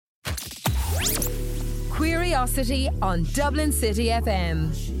Curiosity on Dublin City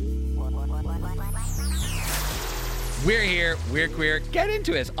FM. We're here, we're queer, get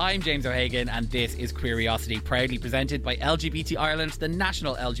into it. I'm James O'Hagan and this is Curiosity, proudly presented by LGBT Ireland, the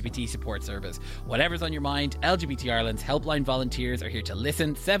national LGBT support service. Whatever's on your mind, LGBT Ireland's helpline volunteers are here to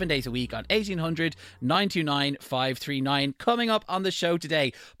listen 7 days a week on 1800 929 539. Coming up on the show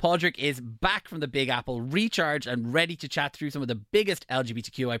today, Padraig is back from the Big Apple, recharged and ready to chat through some of the biggest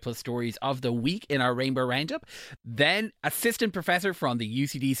LGBTQI plus stories of the week in our Rainbow Roundup. Then, Assistant Professor from the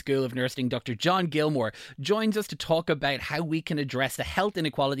UCD School of Nursing, Dr. John Gilmore, joins us to talk about how we can address the health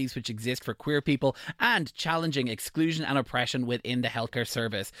inequalities which exist for queer people and challenging exclusion and oppression within the healthcare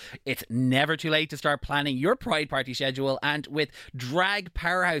service. It's never too late to start planning your Pride Party schedule, and with drag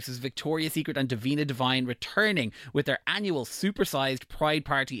powerhouses Victoria's Secret and Davina Divine returning with their annual supersized Pride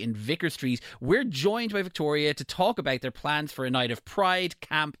Party in Vicar Street, we're joined by Victoria to talk about their plans for a night of pride,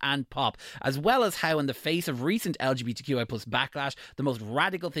 camp and pop, as well as how in the face of recent LGBTQI plus backlash, the most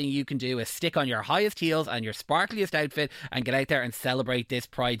radical thing you can do is stick on your highest heels and your sparkliest outfit and get out there and celebrate this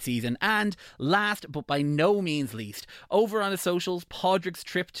Pride season. And last but by no means least, over on the socials, Padraig's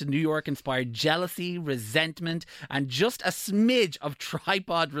trip to New York inspired jealousy, resentment and just a smidge of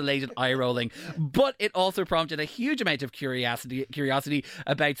tripod related eye rolling, but it also prompted a huge amount of curiosity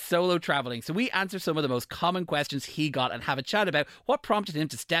about solo travelling. So we answer some of the most common questions he got and have a chat about what prompted him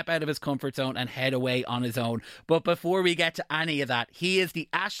to step out of his comfort zone and head away on his own. But before we get to any of that, he is the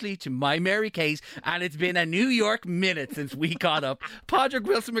Ashley to my Mary Kate, and it's been a New York minute since we caught up. Padraig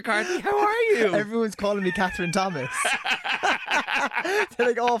Wilson McCarthy, how are you? Everyone's calling me Catherine Thomas. They're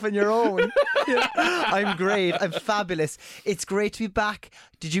like, off on your own. I'm great. I'm fabulous. It's great to be back.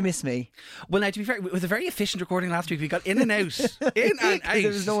 Did you miss me? Well, now, to be fair, it was a very efficient recording last week. We got in and out. In and out. There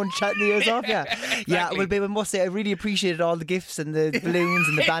was no one chatting the ears off, yeah. Exactly. Yeah, well, babe, I must say, I really appreciated all the gifts and the balloons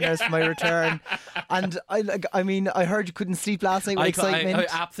and the banners for my return. And I heard you couldn't sleep last night with excitement. I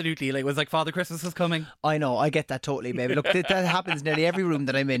absolutely. Like, it was like Father Christmas was coming. I know, I get that totally, baby. Look, that happens in nearly every room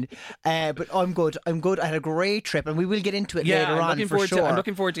that I'm in. But I'm good. I had a great trip, and we will get into it later on, for sure. I'm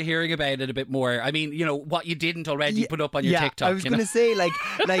looking forward to hearing about it a bit more. I mean, you know, what you didn't already put up on your TikTok. I was going to say,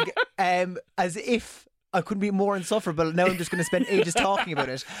 as if I couldn't be more insufferable. Now I'm just going to spend ages talking about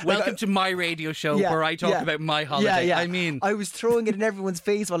it. Welcome to my radio show where I talk about my holiday. Yeah. I mean, I was throwing it in everyone's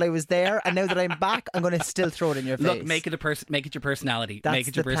face while I was there, and now that I'm back, I'm going to still throw it in your face. Look, make it your personality. Make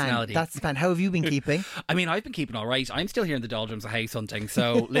it your personality. That's the plan. How have you been keeping? I mean, I've been keeping all right. I'm still here in the doldrums of house hunting.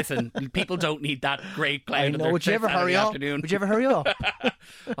 So listen, people don't need that great cloud. Would you ever hurry up? Would you ever hurry up?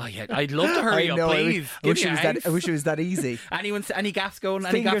 Oh yeah, I'd love to hurry up. Please. I wish it was that easy. Any gaps going?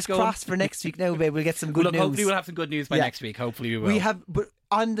 Fingers crossed for next week. Now, babe, we'll get some good news. Hopefully, we'll have some good news by next week. Hopefully, we will. But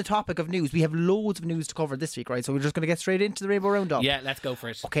on the topic of news, we have loads of news to cover this week, right? So we're just going to get straight into the Rainbow Roundup. Yeah, let's go for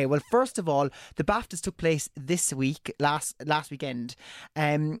it. Okay, well, first of all, the BAFTAs took place this week, last weekend.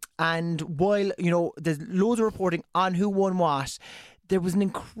 And while, there's loads of reporting on who won what, there was an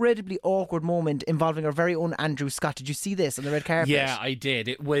incredibly awkward moment involving our very own Andrew Scott. Did you see this on the red carpet? Yeah, I did.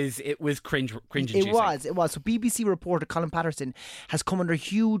 It was cringe-inducing. It was. So BBC reporter Colin Patterson has come under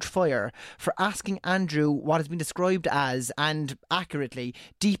huge fire for asking Andrew what has been described as, and accurately,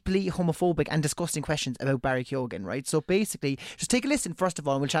 deeply homophobic and disgusting questions about Barry Keoghan, right? So basically, just take a listen first of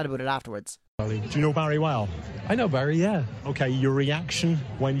all and we'll chat about it afterwards. Do you know Barry well? I know Barry, yeah. Okay, your reaction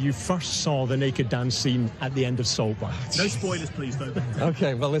when you first saw the naked dance scene at the end of Saltburn? No spoilers, please, though.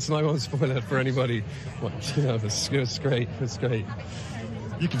 Okay, well, listen, I won't spoil it for anybody. Well, it's great. It's great.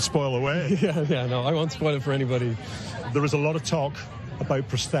 You can spoil away. Yeah, no, I won't spoil it for anybody. There is a lot of talk about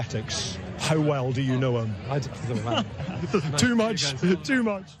prosthetics. How well do you know him? Too much.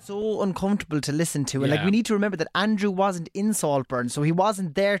 So uncomfortable to listen to. And Yeah. we need to remember that Andrew wasn't in Saltburn, so he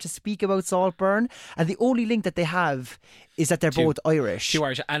wasn't there to speak about Saltburn. And the only link that they have is that they're both Irish. Two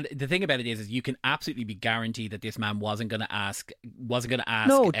Irish. And the thing about it is you can absolutely be guaranteed that this man wasn't going to ask.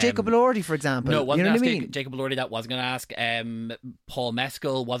 No, Jacob Elordi, for example. No, wasn't you know going what to I ask mean? Jacob Elordi. That wasn't going to ask Paul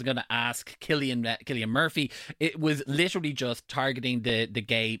Mescal. Wasn't going to ask Killian Murphy. It was literally just targeting the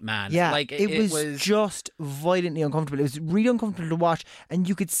gay man. Yeah, like it was just violently uncomfortable. It was really uncomfortable to watch, and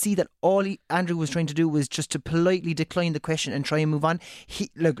you could see that all Andrew was trying to do was just to politely decline the question and try and move on.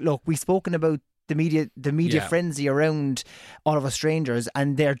 Look, we've spoken about the media frenzy around All of Us Strangers,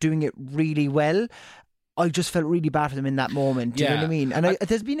 and they're doing it really well. I just felt really bad for them in that moment. Do you know what I mean? And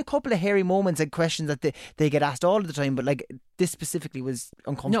there's been a couple of hairy moments and questions that they get asked all the time, but like this specifically was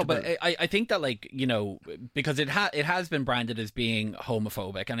uncomfortable. No, but I think that, like, you know, because it has been branded as being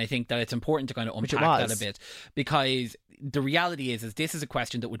homophobic, and I think that it's important to kind of unpack that a bit, because the reality is this is a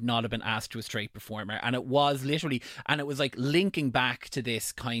question that would not have been asked to a straight performer, and it was literally, and it was like linking back to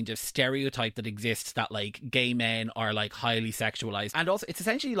this kind of stereotype that exists that like gay men are like highly sexualized, and also it's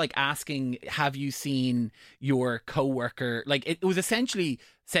essentially like asking, have you seen your coworker? Like it was essentially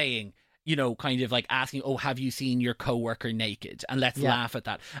saying, you know, kind of like asking, oh, have you seen your coworker naked? And let's laugh at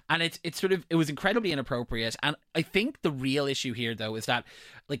that. And it's sort of, it was incredibly inappropriate. And I think the real issue here, though, is that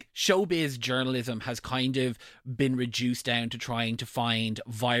like showbiz journalism has kind of been reduced down to trying to find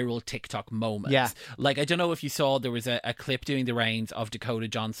viral TikTok moments. Yeah. Like, I don't know if you saw, there was a clip doing the rounds of Dakota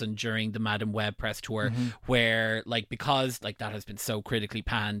Johnson during the Madam Web press tour, where like, because like that has been so critically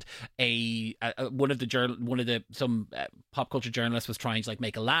panned, some pop culture journalist was trying to like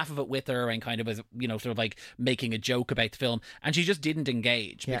make a laugh of it with her, and kind of was, you know, sort of like making a joke about the film, and she just didn't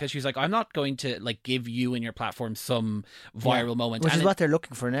engage because she's like, I'm not going to like give you and your platform some viral moment, which is what they're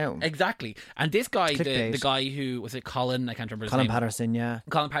looking for now. Exactly. And this guy, the guy who was it, Colin, I can't remember his name.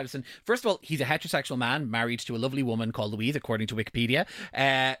 Colin Patterson. First of all, he's a heterosexual man married to a lovely woman called Louise, according to Wikipedia.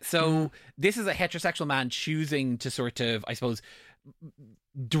 So this is a heterosexual man choosing to sort of, I suppose,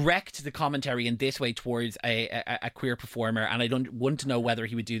 direct the commentary in this way towards a queer performer, and I don't want to know whether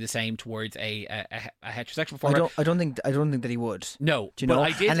he would do the same towards a heterosexual performer. I don't think that he would. No, do you know?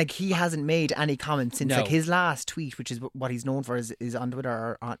 I did, and like he hasn't made any comments since like his last tweet, which is what he's known for, is on Twitter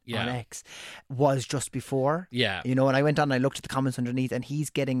or on X, was just before. Yeah, you know. And I went on and I looked at the comments underneath, and he's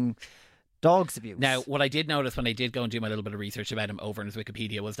getting dog's abuse. Now, what I did notice when I did go and do my little bit of research about him over in his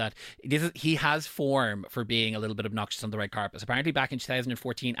Wikipedia was that he has form for being a little bit obnoxious on the red carpet. So apparently back in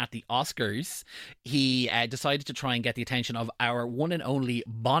 2014 at the Oscars, he decided to try and get the attention of our one and only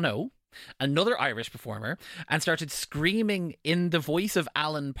Bono, another Irish performer, and started screaming in the voice of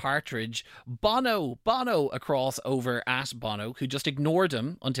Alan Partridge, Bono, Bono, across over at Bono, who just ignored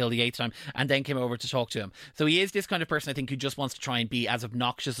him until the 8th time and then came over to talk to him. So he is this kind of person, I think, who just wants to try and be as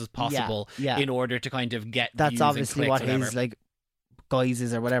obnoxious as possible in order to kind of get that's views obviously and what whatever. his like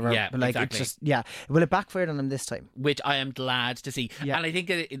guises or whatever. Yeah, but like exactly. It's just well, it backfired on him this time, which I am glad to see. And I think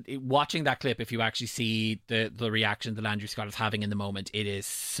watching that clip, if you actually see the reaction that Andrew Scott is having in the moment,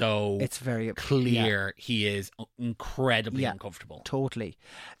 it's very clear he is incredibly uncomfortable. Totally.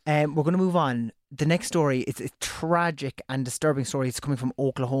 We're going to move on. The next story, it's a tragic and disturbing story. It's coming from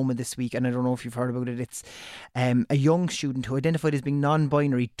Oklahoma this week, and I don't know if you've heard about it. It's a young student who identified as being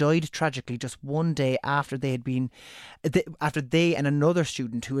non-binary died tragically just one day after they and another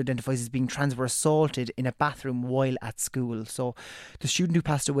student who identifies as being trans were assaulted in a bathroom while at school. So the student who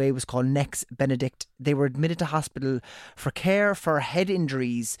passed away was called Nex Benedict. They were admitted to hospital for care for head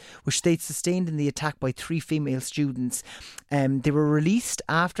injuries which they'd sustained in the attack by 3 female students. They were released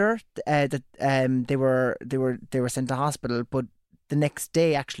after they were sent to hospital, but the next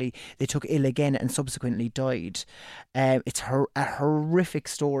day actually they took ill again and subsequently died. It's a horrific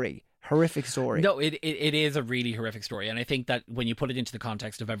story. No, it is a really horrific story, and I think that when you put it into the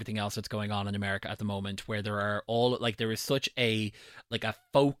context of everything else that's going on in America at the moment, where there is such a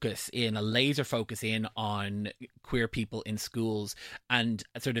focus in a laser focus in on queer people in schools, and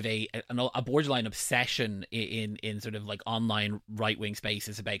sort of a borderline obsession in sort of like online right-wing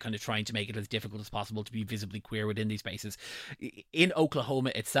spaces about kind of trying to make it as difficult as possible to be visibly queer within these spaces. In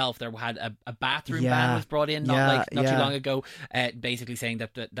Oklahoma itself, there had a bathroom ban was brought in not too long ago, basically saying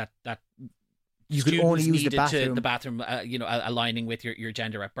that you could only use the bathroom, aligning with your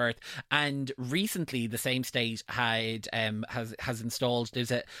gender at birth. And recently, the same state has installed.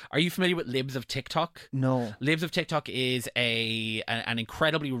 Are you familiar with Libs of TikTok? No. Libs of TikTok is an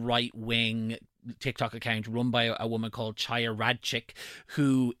incredibly right wing TikTok account run by a woman called Chaya Radchik,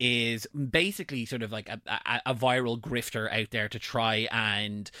 who is basically sort of like a viral grifter out there to try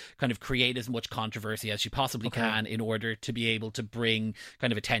and kind of create as much controversy as she possibly can in order to be able to bring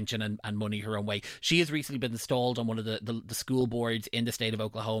kind of attention and money her own way. She has recently been installed on one of the school boards in the state of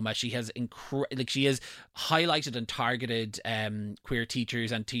Oklahoma. She has she has highlighted and targeted queer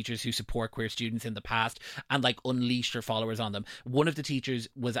teachers and teachers who support queer students in the past, and like unleashed her followers on them. One of the teachers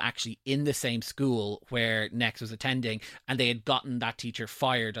was actually in the same school where Nex was attending, and they had gotten that teacher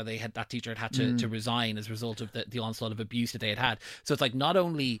fired, or that teacher had to resign as a result of the onslaught of abuse that they had. So it's like, not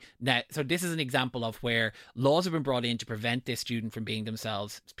only now, so this is an example of where laws have been brought in to prevent this student from being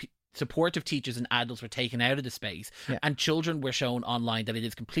themselves. supportive teachers and adults were taken out of the space, and children were shown online that it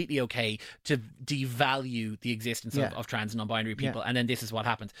is completely okay to devalue the existence of trans and non-binary people, and then this is what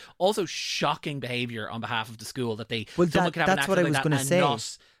happens. Also, shocking behaviour on behalf of the school that someone could have an accident like that and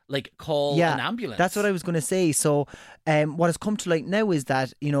not call an ambulance. That's what I was going to say. So what has come to light now is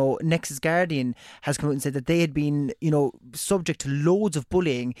that, Nexus Guardian has come out and said that they had been, subject to loads of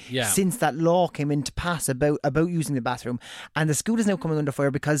bullying since that law came into pass about using the bathroom. And the school is now coming under fire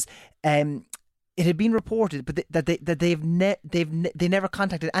because it had been reported, but they never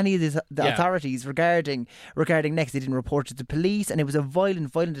contacted any of the authorities regarding Next. They didn't report it to police, and it was a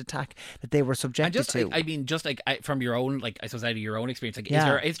violent attack that they were subjected to. From your own, I suppose, out of your own experience,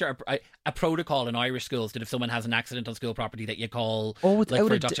 is there a protocol in Irish schools that if someone has an accident on school property that you call for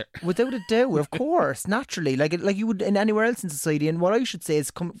a doctor? Without a doubt, of course, naturally, like you would in anywhere else in society. And what I should say is,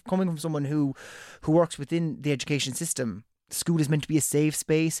 coming from someone who works within the education system, school is meant to be a safe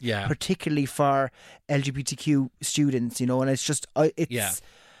space, particularly for LGBTQ students, and it's just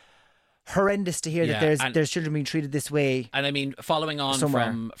horrendous to hear that there's children being treated this way. And I mean, following on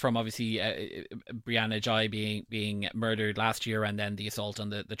from obviously Brianna Jai being murdered last year, and then the assault on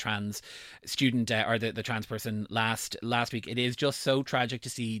the trans student or the trans person last week, it is just so tragic to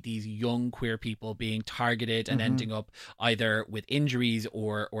see these young queer people being targeted and ending up either with injuries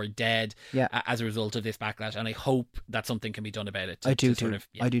or dead as a result of this backlash. And I hope that something can be done about it. I do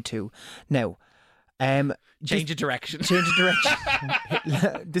too. Now, Change of direction.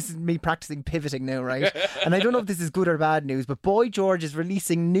 This is me practicing pivoting now, right? And I don't know if this is good or bad news, but Boy George is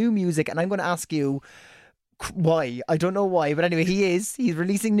releasing new music, and I'm going to ask you why. I don't know why, but anyway, he's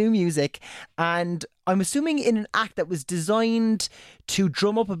releasing new music, and I'm assuming in an act that was designed to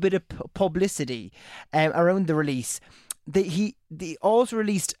drum up a bit of publicity around the release. They also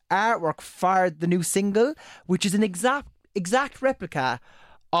released artwork for the new single, which is an exact replica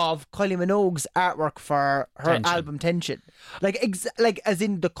of Kylie Minogue's artwork for her album Tension. As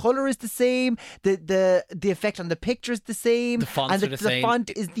in the colour is the same, the effect on the picture is the same, the fonts and are the same. The font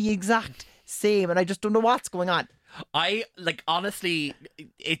is the exact same, and I just don't know what's going on. Honestly,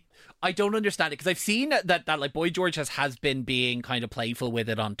 I don't understand it, because I've seen that Boy George has been being kind of playful with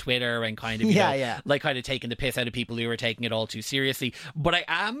it on Twitter and kind of kind of taking the piss out of people who are taking it all too seriously. But I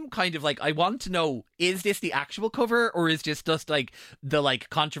am kind of I want to know, is this the actual cover, or is this just the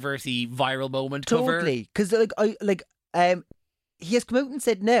controversy viral moment cover? Totally, because he has come out and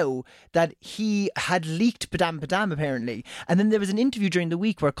said now that he had leaked Padam Padam, apparently. And then there was an interview during the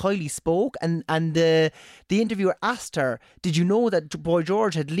week where Kylie spoke, and the interviewer asked her, did you know that Boy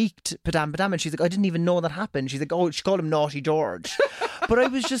George had leaked Padam Padam? And she's like, I didn't even know that happened. She's like, oh, she called him Naughty George. But I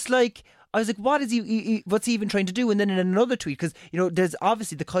was just like, what is what's he even trying to do? And then in another tweet, because there's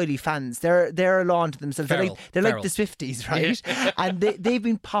obviously the Kylie fans, they're lawn to themselves. They're like the Swifties, right? And they've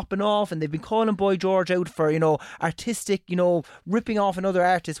been popping off, and they've been calling Boy George out for artistic, ripping off another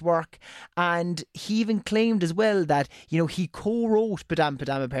artist's work. And he even claimed as well that he co-wrote Padam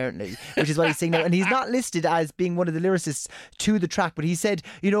Padam, apparently, which is what he's saying now. And he's not listed as being one of the lyricists to the track, but he said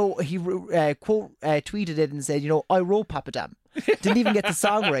he quote tweeted it and said, I wrote Papadam. Didn't even get the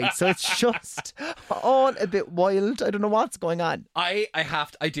song right, so it's just all a bit wild. I don't know what's going on. I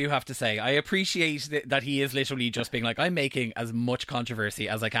do have to say, I appreciate that he is literally just being like, I'm making as much controversy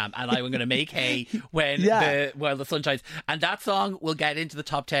as I can, and I'm going to make hay when the sun shines. And that song will get into the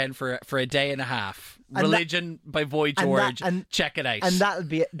top 10 for a day and a half. Religion by Boy George. Check it out. And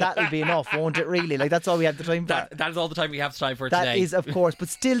that'll be enough, won't it, really? That's all we have the time for. That is all the time we have time for today. That is, of course. But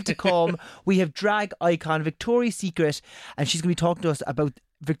still to come, we have drag icon Victoria's Secret, and she's going to be talking to us about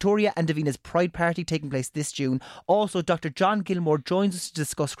Victoria and Davina's Pride Party taking place this June. Also, Dr. John Gilmore joins us to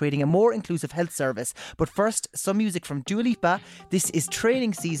discuss creating a more inclusive health service. But first, some music from Dua Lipa. This is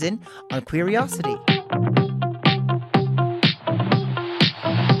Training Season on Curiosity.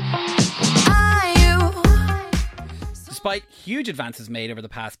 Despite huge advances made over the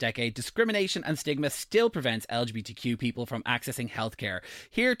past decade, discrimination and stigma still prevents LGBTQ people from accessing healthcare.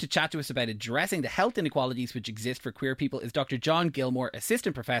 Here to chat to us about addressing the health inequalities which exist for queer people is Dr. John Gilmore,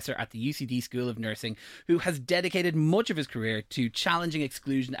 Assistant Professor at the UCD School of Nursing, who has dedicated much of his career to challenging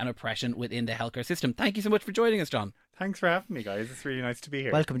exclusion and oppression within the healthcare system. Thank you so much for joining us, John. Thanks for having me, guys. It's really nice to be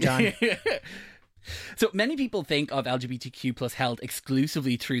here. Welcome, John. So many people think of LGBTQ plus health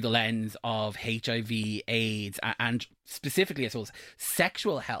exclusively through the lens of HIV, AIDS, and specifically, I suppose,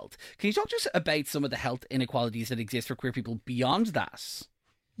 sexual health. Can you talk to us about some of the health inequalities that exist for queer people beyond that?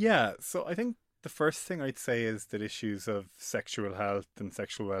 Yeah, so I think the first thing I'd say is that issues of sexual health and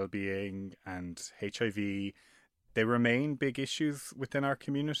sexual well-being and HIV, they remain big issues within our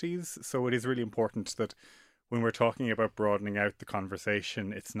communities. So it is really important that when we're talking about broadening out the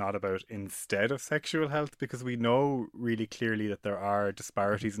conversation, it's not about instead of sexual health, because we know really clearly that there are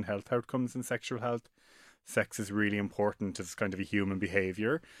disparities in health outcomes in sexual health. Sex is really important as kind of a human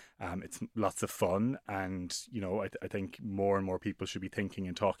behavior. It's lots of fun, and I think more and more people should be thinking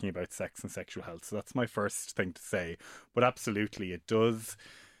and talking about sex and sexual health. So that's my first thing to say. But absolutely, it does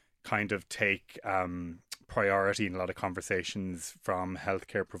kind of take priority in a lot of conversations from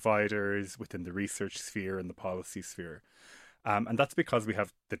healthcare providers within the research sphere and the policy sphere. And that's because we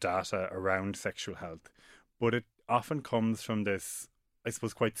have the data around sexual health. But it often comes from this, I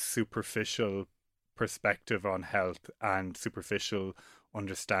suppose, quite superficial perspective on health and superficial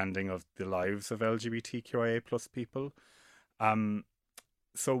understanding of the lives of LGBTQIA plus people.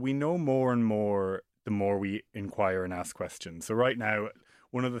 So we know more and more the more we inquire and ask questions. So right now,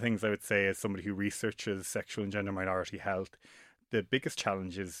 one of the things I would say as somebody who researches sexual and gender minority health, the biggest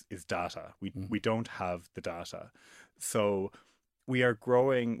challenge is data. We don't have the data. So we're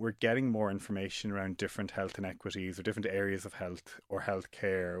getting more information around different health inequities or different areas of health or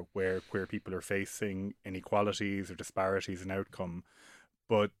healthcare where queer people are facing inequalities or disparities in outcome.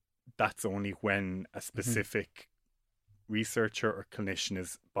 But that's only when a specific researcher or clinician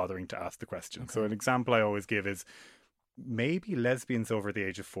is bothering to ask the question. Okay. So an example I always give is maybe lesbians over the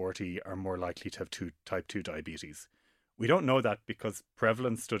age of 40 are more likely to have type 2 diabetes. We don't know that because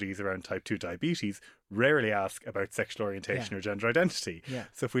prevalence studies around type 2 diabetes rarely ask about sexual orientation or gender identity. Yeah.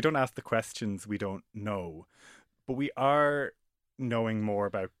 So if we don't ask the questions, we don't know. But we are knowing more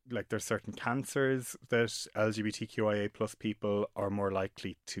about, like, there's certain cancers that LGBTQIA plus people are more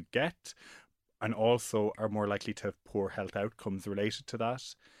likely to get and also are more likely to have poor health outcomes related to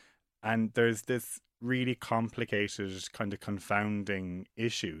that. And there's this really complicated kind of confounding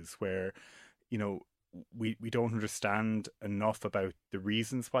issues where, we don't understand enough about the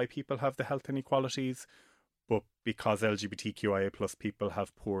reasons why people have the health inequalities, but because LGBTQIA plus people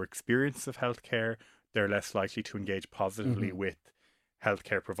have poor experience of healthcare, they're less likely to engage positively with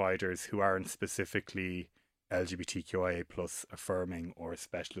healthcare providers who aren't specifically LGBTQIA plus affirming or a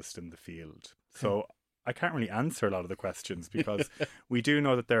specialist in the field. So I can't really answer a lot of the questions because we do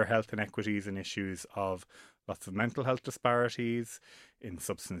know that there are health inequities and issues of lots of mental health disparities, in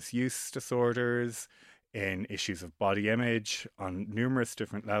substance use disorders, in issues of body image on numerous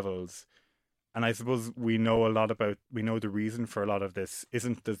different levels. And I suppose we know the reason for a lot of this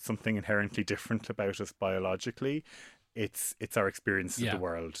isn't that something inherently different about us biologically. It's our experience of the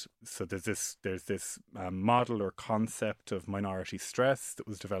world. So there's this model or concept of minority stress that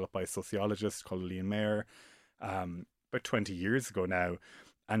was developed by a sociologist called Leon Mayer about 20 years ago now.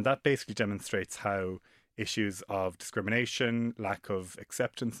 And that basically demonstrates how issues of discrimination, lack of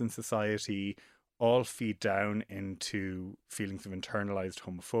acceptance in society, all feed down into feelings of internalized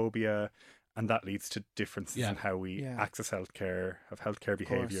homophobia. And that leads to differences in how we access healthcare, have healthcare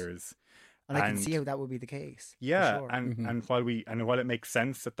behaviours. And I can see how that would be the case. Yeah, sure. and while it makes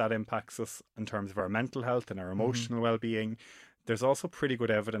sense that impacts us in terms of our mental health and our emotional well-being, there's also pretty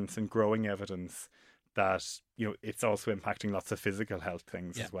good evidence and growing evidence that it's also impacting lots of physical health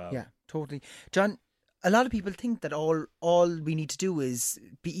things as well. Yeah, totally. John, a lot of people think that all we need to do is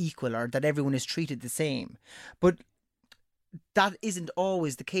be equal or that everyone is treated the same. But that isn't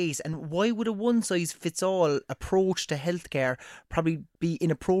always the case. And why would a one-size-fits-all approach to healthcare probably be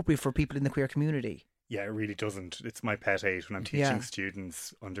inappropriate for people in the queer community? Yeah, it really doesn't. It's my pet hate when I'm teaching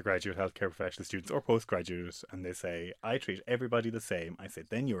students, undergraduate healthcare professional students or postgraduate, and they say, I treat everybody the same. I say,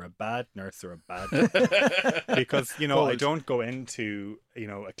 then you're a bad nurse or a bad doctor. Because, I don't go into,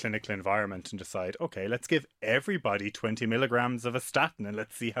 a clinical environment and decide, okay, let's give everybody 20 milligrams of a statin and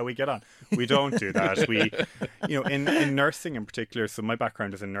let's see how we get on. We don't do that. We, in nursing in particular, so my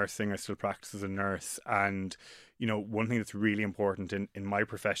background is in nursing. I still practice as a nurse, and one thing that's really important in my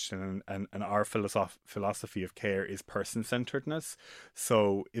profession and our philosophy of care is person-centeredness.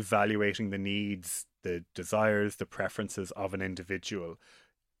 So evaluating the needs, the desires, the preferences of an individual.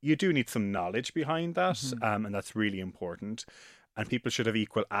 You do need some knowledge behind that, and that's really important. And people should have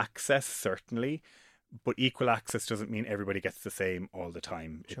equal access, certainly. But equal access doesn't mean everybody gets the same all the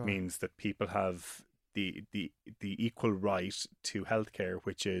time. Sure. It means that people have the equal right to healthcare,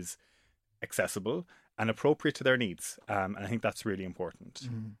 which is accessible and appropriate to their needs. And I think that's really important.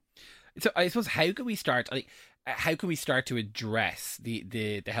 So I suppose how can we start to address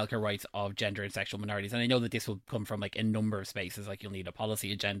the healthcare rights of gender and sexual minorities? And I know that this will come from a number of spaces. You'll need a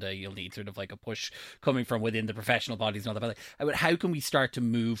policy agenda, you'll need sort of a push coming from within the professional bodies and all that. But how can we start to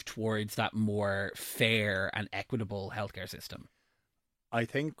move towards that more fair and equitable healthcare system? I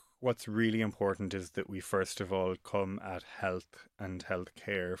think what's really important is that we first of all come at health and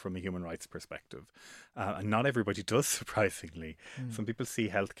healthcare from a human rights perspective. And not everybody does, surprisingly. Some people see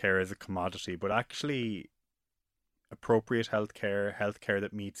healthcare as a commodity, but actually appropriate healthcare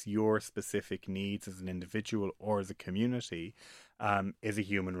that meets your specific needs as an individual or as a community, is a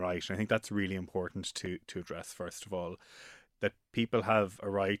human right. And I think that's really important to address, first of all, that people have a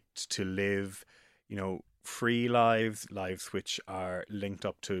right to live, free lives which are linked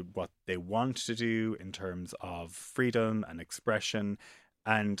up to what they want to do in terms of freedom and expression.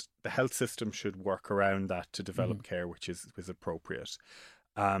 And the health system should work around that to develop care which is appropriate.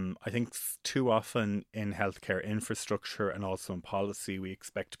 I think too often in healthcare infrastructure and also in policy, we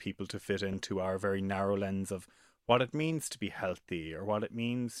expect people to fit into our very narrow lens of what it means to be healthy or what it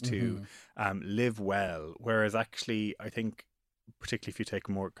means to live well. Whereas actually, I think, particularly if you take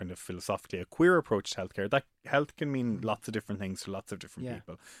a more kind of philosophically a queer approach to healthcare, that health can mean lots of different things to lots of different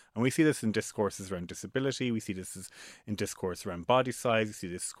people. And we see this in discourses around disability, we see this in discourse around body size, we see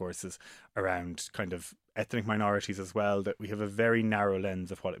discourses around kind of ethnic minorities as well, that we have a very narrow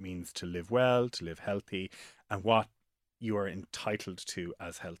lens of what it means to live well, to live healthy, and what you are entitled to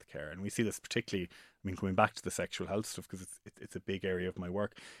as healthcare. And we see this particularly, coming back to the sexual health stuff, because it's a big area of my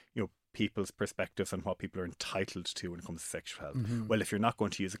work, people's perspectives on what people are entitled to when it comes to sexual health. Well, if you're not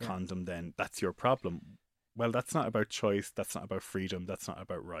going to use a condom, then that's your problem. Well, that's not about choice, that's not about freedom, that's not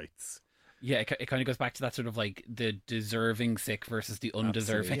about rights. Yeah, it kind of goes back to that sort of like the deserving sick versus the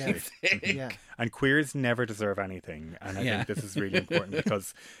undeserving sick. And queers never deserve anything. And I think this is really important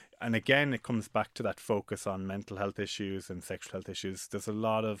because, and again, it comes back to that focus on mental health issues and sexual health issues. There's a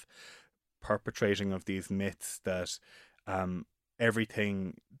lot of perpetrating of these myths that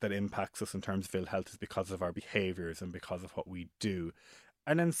everything that impacts us in terms of ill health is because of our behaviours and because of what we do.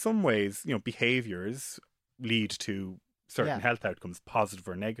 And in some ways, behaviours lead to certain health outcomes, positive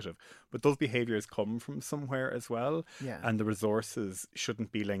or negative, but those behaviours come from somewhere as well. And the resources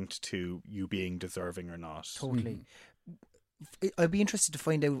shouldn't be linked to you being deserving or not. Totally. I'd be interested to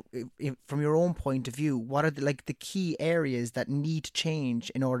find out, from your own point of view, what are the key areas that need to change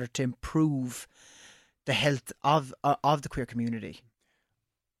in order to improve the health of the queer community.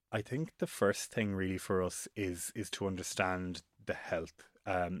 I think the first thing really for us is to understand the health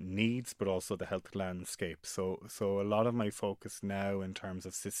needs, but also the health landscape. So a lot of my focus now in terms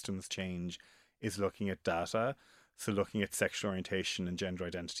of systems change is looking at data. So looking at sexual orientation and gender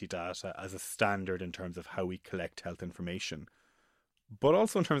identity data as a standard in terms of how we collect health information, but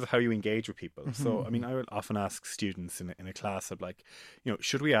also in terms of how you engage with people. So, I would often ask students in a class of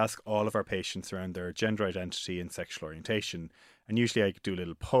should we ask all of our patients around their gender identity and sexual orientation? And usually I do a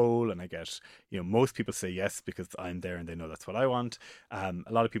little poll and I get, most people say yes because I'm there and they know that's what I want. A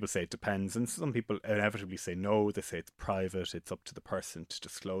lot of people say it depends. And some people inevitably say no. They say it's private. It's up to the person to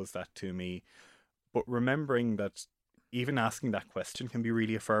disclose that to me. But remembering that even asking that question can be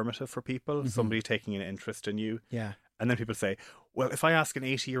really affirmative for people, somebody taking an interest in you. Yeah. And then people say, well, if I ask an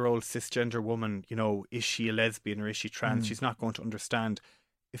 80-year-old cisgender woman, is she a lesbian or is she trans? She's not going to understand.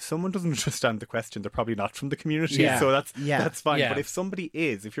 If someone doesn't understand the question, they're probably not from the community. Yeah. So that's fine. Yeah. But if somebody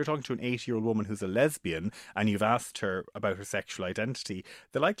is, if you're talking to an 80-year-old woman who's a lesbian and you've asked her about her sexual identity,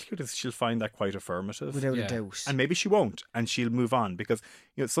 the likelihood is she'll find that quite affirmative. Without a doubt. And maybe she won't, and she'll move on, because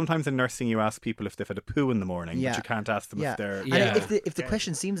sometimes in nursing you ask people if they've had a poo in the morning, but you can't ask them if they're. And if the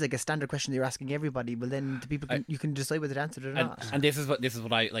question seems like a standard question that you're asking everybody, well then the people you can decide whether to answer it or not. And this is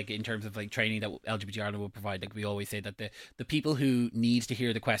what I like in terms of training that LGBT Ireland will provide. We always say that the people who need to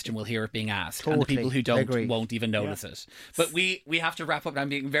hear the question will hear it being asked, and the people who don't won't even notice it. But we have to wrap up, and I'm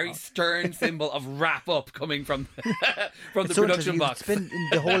being very stern symbol of wrap up coming from from the production box. Spend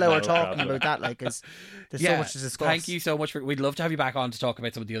the whole hour talking about that, because there's so much to discuss. Thank you so much we'd love to have you back on to talk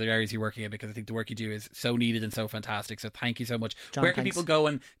about some of the other areas you're working in, because I think the work you do is so needed and so fantastic. So thank you so much. John, where can people go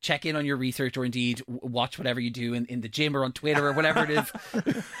and check in on your research, or indeed watch whatever you do in the gym or on Twitter or whatever it is?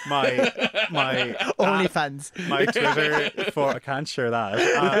 my OnlyFans. My Twitter, I can't share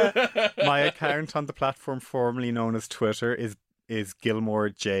that. My account on the platform formerly known as Twitter is Gilmore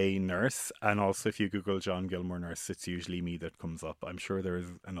J Nurse, and also if you Google John Gilmore Nurse, it's usually me that comes up. I'm sure there is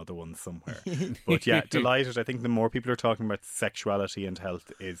another one somewhere. But yeah, delighted. I think the more people are talking about sexuality and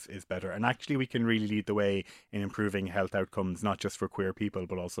health is better, and actually we can really lead the way in improving health outcomes, not just for queer people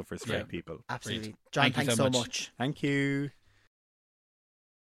but also for straight people. Absolutely. John, thanks so much. Thank you.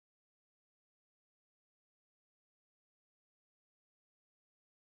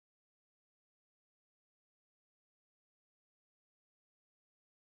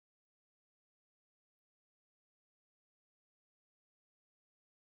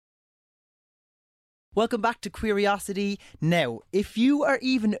 Welcome back to Curiosity. Now, if you are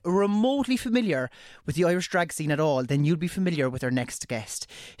even remotely familiar with the Irish drag scene at all, then you'll be familiar with our next guest.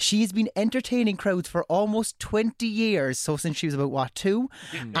 She's been entertaining crowds for almost 20 years, so since she was about, 2?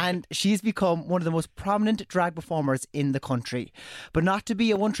 And she's become one of the most prominent drag performers in the country. But not to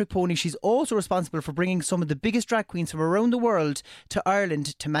be a one-trick pony, she's also responsible for bringing some of the biggest drag queens from around the world to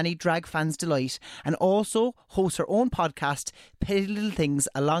Ireland to many drag fans' delight, and also hosts her own podcast, Petty Little Things,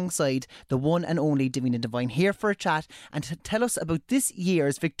 alongside the one and only Davina Devine, here for a chat and to tell us about this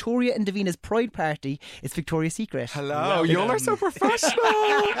year's Victoria and Davina's Pride Party. It's Victoria's Secret. Hello, you all are so professional.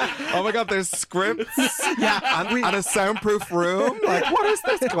 Oh my God, there's scripts and a soundproof room. Like, what is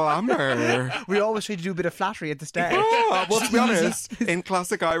this glamour? We always try to do a bit of flattery at the start. Oh, well, to be honest, in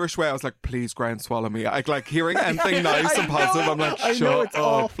classic Irish way, I was like, please ground swallow me. I like hearing anything nice and positive. I'm like, I shut know, it's up.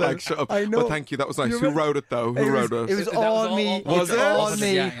 awful. Like, shut up. I know. But thank you, that was nice. Who wrote it though? Who wrote it? It was all me. Was It's it? all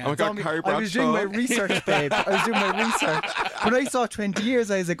me. Yeah, yeah. Oh my God, It's all Carrie me. I was doing my Bradshaw. research, babe. I was doing my research. When I saw 20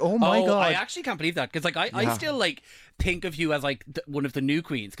 years, I was like, oh my God. I actually can't believe that because I still like think of you as like one of the new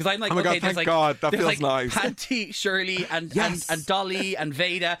queens because I'm like, Oh my okay, God, there's thank like God, that there's feels like nice. Panty, Shirley, and Yes. and Dolly and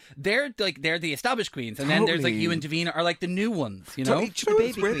Veda. They're the established queens, and then there's like you and Totally. Davina are like the new ones. You know, Do you know, The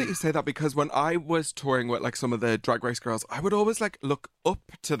it's baby weird that queen. you say that because when I was touring with like some of the Drag Race girls, I would always like look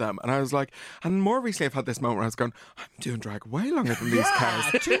up to them, and I was like, and more recently I've had this moment where I was going, I'm doing drag way longer than these cars.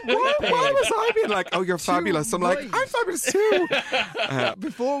 Why was I being like, oh, you're fabulous? I'm like, right. I'm fabulous too.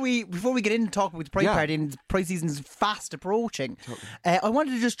 Before we get in and talk about the Pride Yeah. Party, and the Pride season's fast approaching, I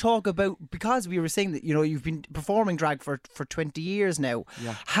wanted to just talk about, because we were saying that, you know, you've been performing drag for 20 years now.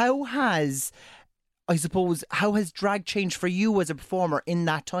 Yeah. How has drag changed for you as a performer in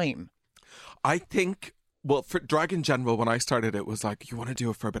that time? I think, well, for drag in general, when I started, it was like, you want to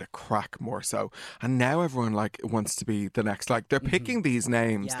do it for a bit of crack more so. And now everyone like wants to be the next, like they're picking these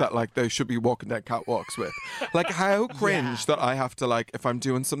names Yeah. that like they should be walking down catwalks with. Like how cringe that I have to like, if I'm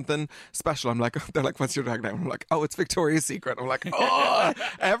doing something special, I'm like, they're like, what's your drag name? I'm like, oh, it's Victoria's Secret. I'm like, oh,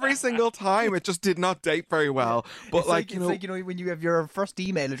 every single time. It just did not date very well. But It's like, you know, when you have your first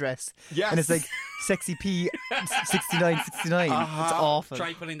email address, Yes. and it's like sexy P 6969. It's awful.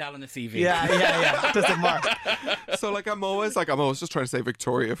 try putting that on the CV. Yeah. It doesn't work. so like I'm always just trying to say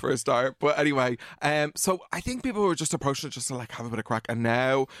Victoria for a start. But anyway, so I think people were just approaching it just to like have a bit of crack, and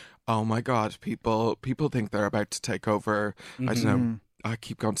now, oh my God, people think they're about to take over. I don't know. I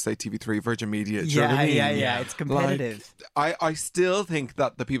keep going to say TV3, Virgin Media. Do you know what I mean? Yeah. It's competitive. Like, I still think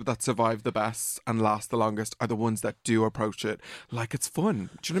that the people that survive the best and last the longest are the ones that do approach it like it's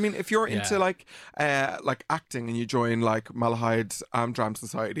fun. Do you know what I mean? If you're into like acting and you join like Malahide Dram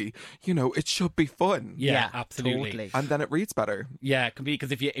Society, you know, it should be fun. Yeah, absolutely. Totally. And then it reads better. Yeah, it can be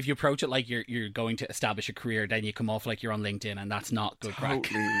because if you approach it like you're going to establish a career, then you come off like you're on LinkedIn, and that's not good crack.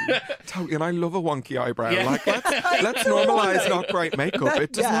 Totally. And I love a wonky eyebrow. Yeah. Like let's normalise not great makeup.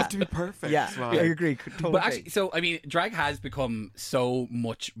 It doesn't have to be perfect. Yeah, Like, I agree. Totally. But actually, so I mean, drag has become so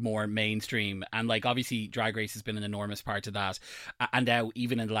much more mainstream, and like obviously, Drag Race has been an enormous part of that. And now,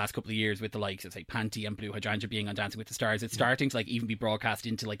 even in the last couple of years, with the likes of say Panty and Blue Hydrangea being on Dancing with the Stars, it's starting to like even be broadcast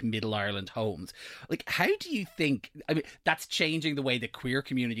into like Middle Ireland homes. Like, how do you think? I mean, that's changing the way the queer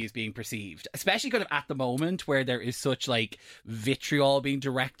community is being perceived, especially kind of at the moment where there is such like vitriol being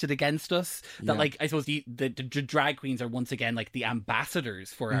directed against us. That like I suppose the drag queens are once again like the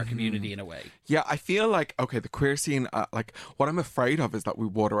ambassadors for our community in a way. Yeah, I feel like, okay, the queer scene, like, what I'm afraid of is that we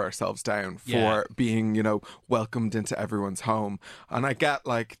water ourselves down for being, you know, welcomed into everyone's home. And I get,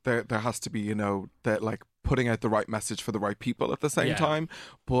 like, there has to be, you know, that, like, putting out the right message for the right people at the same time.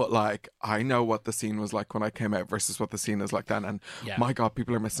 But, like, I know what the scene was like when I came out versus what the scene is like then. And, my God,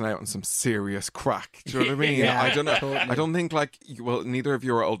 people are missing out on some serious crack. Do you know what I mean? Yeah, I don't know. totally. I don't think, like, well, neither of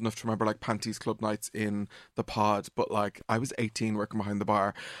you are old enough to remember, like, Panties Club nights in the pod. But, like, I was 18 working behind the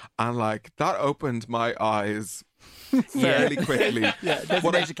bar. And, like, that opened my eyes fairly quickly. Yeah, there's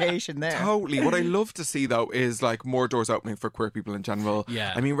an education there. Totally. What I love to see, though, is like more doors opening for queer people in general.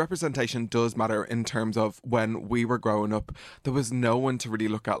 Yeah. I mean, representation does matter in terms of when we were growing up, there was no one to really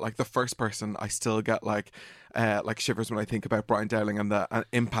look at. Like the first person, I still get like shivers when I think about Brian Dowling and the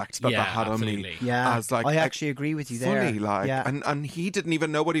impact that had on me. Yeah, as like I actually agree with you there. fully, like, yeah. and he didn't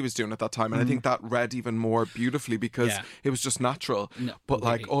even know what he was doing at that time, and I think that read even more beautifully because it was just natural. No, but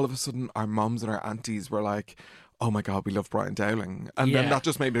like completely. all of a sudden, our mums and our aunties were like, "Oh my God, we love Brian Dowling," and then that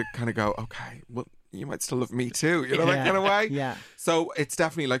just made me kind of go, "Okay, well, you might still love me too," you know, that kind of way. Yeah. So it's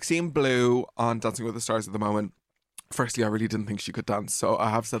definitely like seeing Blue on Dancing with the Stars at the moment. Firstly, I really didn't think she could dance, so I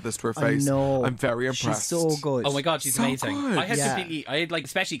have said this to her face. know. I'm very impressed. She's so good. Oh my god, she's So amazing. good. I had Yeah. completely, I had like,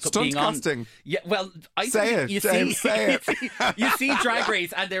 especially Stunt being on. casting. Yeah, well, I Say think it, you James, see, say it. you see Drag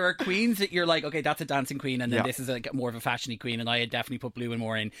Race, and there are queens that you're like, okay, that's a dancing queen, and then Yeah. this is like more of a fashiony queen, and I had definitely put Blue and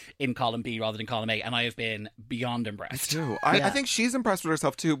more in column B rather than column A, and I have been beyond impressed. too. I think she's impressed with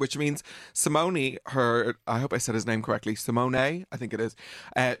herself too, which means Simone, I hope I said his name correctly, Simone, I think it is,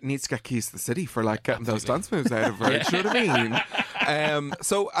 needs to get keys to the city for like getting those dance moves out of her. Do you know what I mean?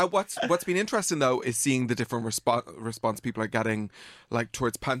 So what's been interesting though is seeing the different response people are getting, like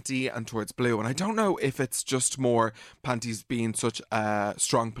towards Panty and towards Blue. And I don't know if it's just more Panty's being such a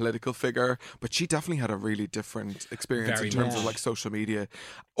strong political figure, but she definitely had a really different experience Very in terms much. of like social media.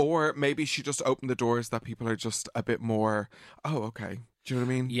 Or maybe she just opened the doors that people are just a bit more, oh, okay. Do you know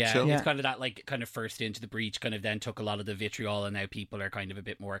what I mean? Yeah, Chill. it's kind of that like kind of first into the breach kind of then took a lot of the vitriol, and now people are kind of a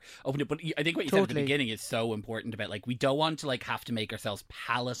bit more open. But I think what you said at the Totally. beginning is so important about like we don't want to like have to make ourselves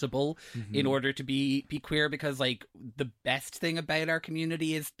palatable in order to be queer, because like the best thing about our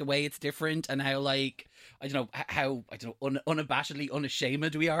community is the way it's different and how like unabashedly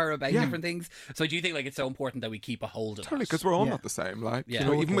unashamed we are about Yeah. different things. So I do think like it's so important that we keep a hold of Totally, that. because we're all Yeah. not the same, like, Yeah. you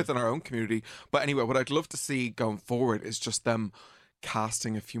know, even Totally. within our own community. But anyway, what I'd love to see going forward is just them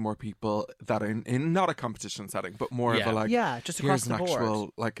casting a few more people that are in not a competition setting, but more of Yeah. a like, Yeah, just across here's an the board.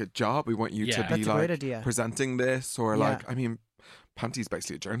 actual, like a job. We want you Yeah. to be That's a great like idea. presenting this, or Yeah. like, I mean, Panty's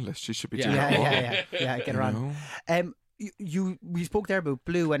basically a journalist. She should be Yeah. doing Yeah, it all. yeah, get her you on. know? We spoke there about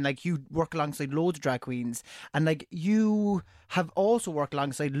Blue, and like you work alongside loads of drag queens, and like you have also worked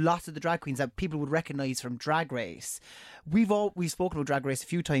alongside lots of the drag queens that people would recognise from Drag Race. We've spoken about Drag Race a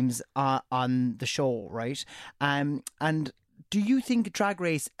few times on the show, right? And do you think Drag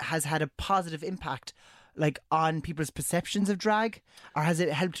Race has had a positive impact, like on people's perceptions of drag, or has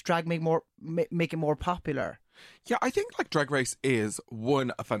it helped drag make it more popular? Yeah, I think like Drag Race is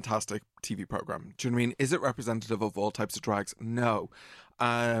a fantastic TV program. Do you know what I mean? Is it representative of all types of drags? No.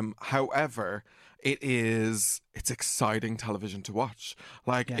 However, it's exciting television to watch.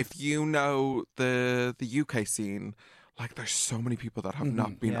 Like Yes. if you know the UK scene, like there's so many people that have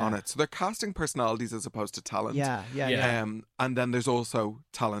not been on yeah. it. So they're casting personalities as opposed to talent. Yeah. And then there's also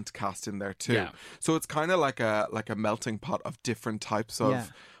talent cast in there too. Yeah. So it's kind of like a melting pot of different types of Yeah.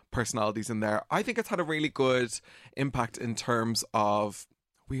 personalities in there. I think it's had a really good impact in terms of,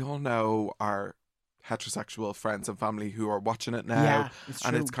 we all know our heterosexual friends and family who are watching it now, Yeah, it's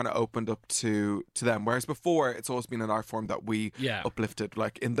and true. it's kind of opened up to them, whereas before it's always been an art form that we Yeah. uplifted.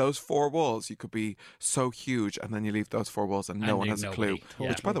 Like in those four walls you could be so huge, and then you leave those four walls and no And one has a clue, nobody. Yeah.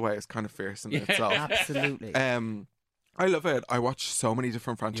 which by the way is kind of fierce in Yeah. itself. Absolutely. I love it. I watch so many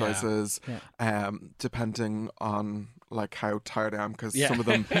different franchises, Yeah. depending on like how tired I am, because Yeah. some of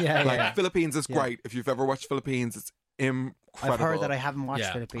them, Yeah, like yeah. Philippines is Yeah. great. If you've ever watched Philippines, it's incredible. I've heard that. I haven't watched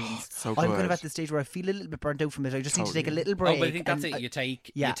Yeah. Philippines. so I'm kind of good. at the stage where I feel a little bit burnt out from it. I just need to take a Totally. little break. Oh, but I think that's and it. You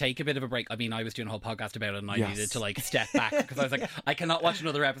take yeah. you take a bit of a break. I mean, I was doing a whole podcast about it, and I Yes. needed to like step back because I was like, I cannot watch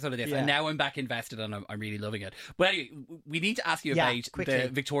another episode of this. Yeah. And now I'm back invested, and I'm really loving it. But anyway, we need to ask you Yeah, about quickly. the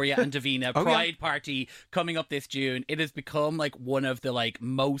Victoria and Davina Oh, yeah. Pride Party coming up this June. It has become like one of the like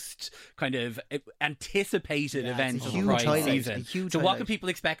most kind of anticipated Yeah, events it's a of the huge Pride highlight, season. a huge So, what can highlight. people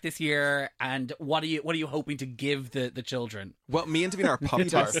expect this year, and what are you hoping to give the children? Well, me and Davina are Pop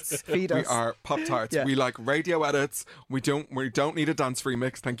Tarts. Feed We us. are Pop Tarts. Yeah. We like radio edits. We don't need a dance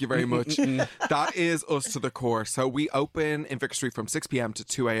remix. Thank you very much. That is us to the core. So we open in Vicar Street from 6 p.m. to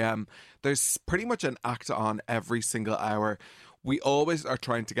 2 a.m. There's pretty much an act on every single hour. We always are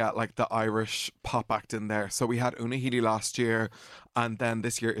trying to get like the Irish pop act in there. So we had Una Healy last year, and then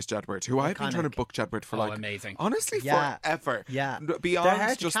this year is Jedward, who I've been trying to Iconic. book Jedward for Oh, like amazing. honestly Yeah. forever. Yeah. Beyond They're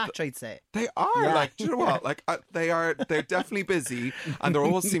hard to just catch, I'd say. they are Yeah. like, do you know what? Like they're definitely busy, and there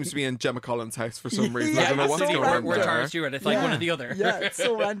always seems to be in Gemma Collins' house for some reason. I don't know it's what's so going we're, on we're there. Tara Stewart. It's like Yeah. one or the other. Yeah, it's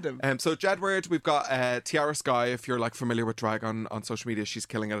so random. So Jedward, we've got Tiara Sky. If you're like familiar with drag on social media, she's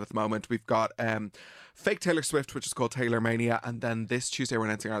killing it at the moment. We've got fake Taylor Swift, which is called Taylor Mania, and then this Tuesday we're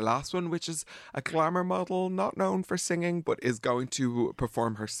announcing our last one, which is a glamour model not known for singing, but is going to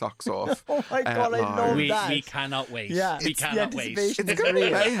perform her socks off. Oh my God, I live. love We that. cannot wait. Yeah, we it's the cannot wait. anticipation. It's going to be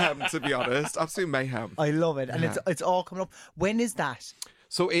mayhem, to be honest. Absolute mayhem. I love it, and Yeah. it's all coming up. When is that?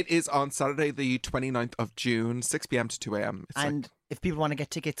 So it is on Saturday, the 29th of June, 6 p.m. to 2 a.m. It's And if people want to get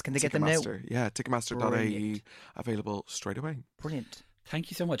tickets, can they get them now? Ticketmaster. Yeah, Ticketmaster.ie, available straight away. Brilliant. Thank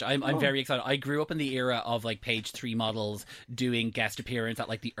you so much. I'm very excited. I grew up in the era of like page 3 models doing guest appearance at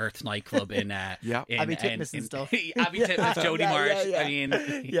like the Earth nightclub in Abby Titmus and stuff. Abby Titmus, Jodie Marsh. Yeah. I mean,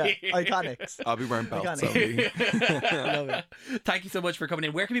 Iconics. I'll be wearing belts. Love it. Thank you so much for coming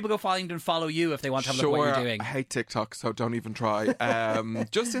in. Where can people go find and follow you if they want to have a look at what you're doing? I hate TikTok, so don't even try.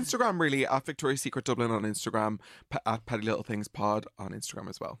 Just Instagram, really, at Victoria's Secret Dublin on Instagram, at Petty Little Things Pod on Instagram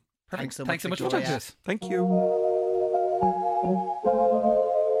as well. Thanks so much for Victoria. talking to us. Thank you.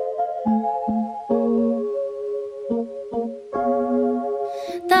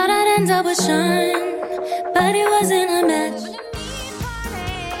 Thought I'd end up with Sean, but it wasn't a match.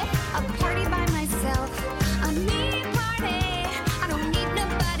 A party by myself, a me party. I don't need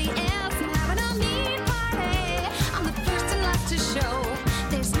nobody else. I'm having a me party. I'm the first and last to show.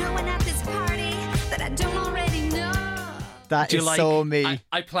 There's no one at this party that I don't already know. That is so me.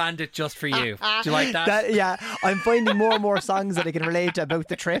 I planned it just for you. Do you like that? Yeah, I'm finding more and more songs that I can relate to about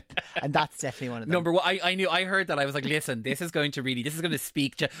the trip, and that's definitely one of them. Number one, I heard that. I was like, listen, this is going to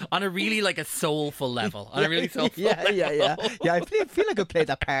speak to on a really like a soulful level. On a really soulful level. Yeah. I feel like I played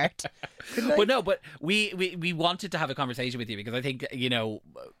that part. But we wanted to have a conversation with you because I think your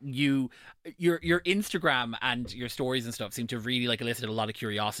Instagram and your stories and stuff seem to have really like elicited a lot of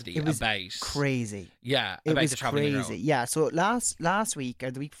curiosity It was about crazy. Yeah, It about was the traveling crazy. girl. Yeah. So last week or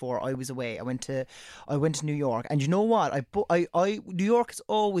the week before, I was away. I went to New York, and you know what? New York has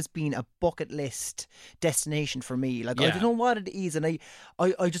always been a bucket list destination for me. Like I don't know what it is, and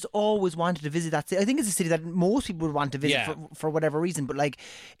I just always wanted to visit that city. I think it's a city that most people would want to visit for whatever reason, but like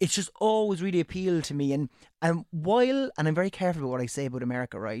it's just always really appealed to me. And while I'm very careful about what I say about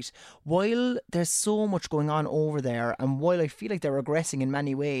America, right? While there's so much going on over there, and while I feel like they're regressing in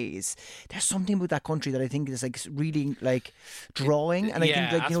many ways, there's something about that country that I think is like really like drawing, and I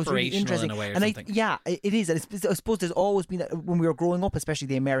think like it's really interesting. In a way or and something. it is. And I suppose there's always been when we were growing up, especially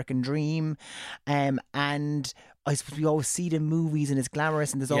the American dream, and I suppose we always see it in movies and it's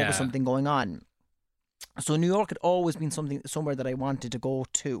glamorous and there's always something going on. So New York had always been somewhere that I wanted to go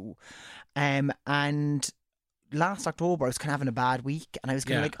to, and last October I was kind of having a bad week, and I was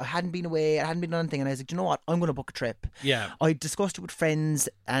kind of like, I hadn't been away, I hadn't been done anything, and I was like, you know what, I'm going to book a trip. Yeah. I discussed it with friends,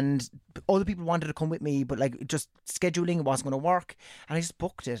 and other people wanted to come with me, but like just scheduling, it wasn't going to work, and I just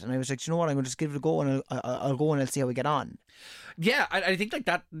booked it, and I was like, you know what, I'm going to just give it a go, and I'll go and I'll see how we get on. Yeah, I think like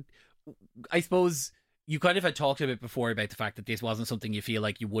that. I suppose you kind of had talked a bit before about the fact that this wasn't something you feel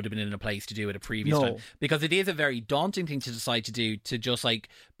like you would have been in a place to do at a previous time, because it is a very daunting thing to decide to do, to just like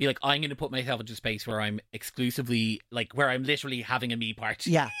be like, I'm going to put myself into a space where I'm exclusively like where I'm literally having a me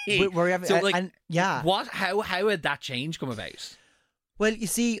party. Yeah, we're having, so like, and yeah, how had that change come about? Well, you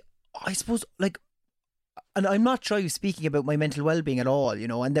see, I suppose like, and I'm not shy of speaking about my mental well-being at all, you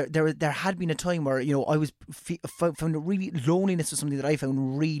know, and there had been a time where, you know, I was found really, loneliness was something that I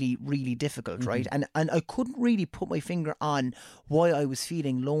found really, really difficult, right? And I couldn't really put my finger on why I was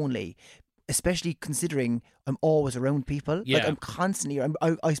feeling lonely, especially considering I'm always around people. Like I'm constantly,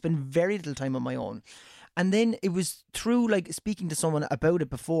 I spend very little time on my own. And then it was through like speaking to someone about it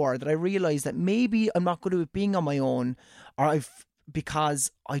before that I realised that maybe I'm not good at being on my own, or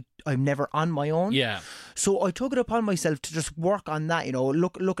because I'm never on my own. Yeah. So I took it upon myself to just work on that, you know,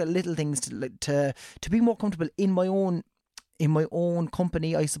 look at little things to be more comfortable in my own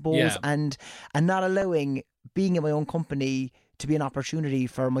company, I suppose, and not allowing being in my own company to be an opportunity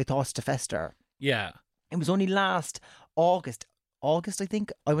for my thoughts to fester. Yeah. It was only last August, I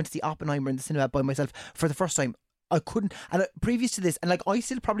think, I went to see Oppenheimer in the cinema by myself for the first time. I couldn't, and previous to this, and like I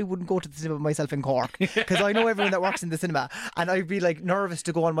still probably wouldn't go to the cinema myself in Cork because I know everyone that works in the cinema, and I'd be like nervous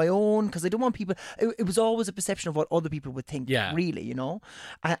to go on my own because I don't want people. It was always a perception of what other people would think, really, you know.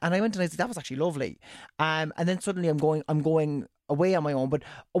 And I went and I said that was actually lovely, and then suddenly I'm going away on my own. But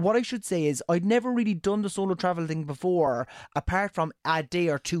what I should say is I'd never really done the solo travel thing before, apart from a day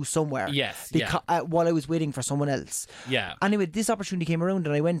or two somewhere. Yes, because while I was waiting for someone else. Yeah. Anyway, this opportunity came around,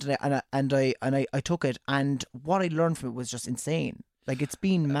 and I went and I took it, and what I learned from it was just insane. Like, it's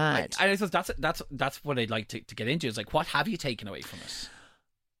been mad. I suppose that's what I'd like to get into. Is like, what have you taken away from it?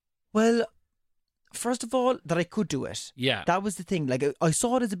 Well, first of all, that I could do it. Yeah. That was the thing. Like, I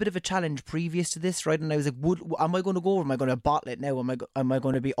saw it as a bit of a challenge previous to this, right? And I was like, am I going to go over? Am I going to bottle it now? Am I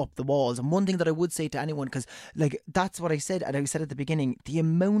going to be up the walls? And one thing that I would say to anyone, because like that's what I said, and I said at the beginning, the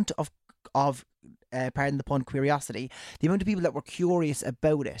amount of pardon the pun, curiosity, the amount of people that were curious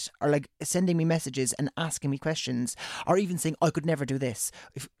about it, or like sending me messages and asking me questions, or even saying I could never do this.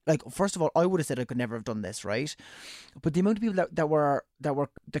 Like, first of all, I would have said I could never have done this, right? But the amount of people that were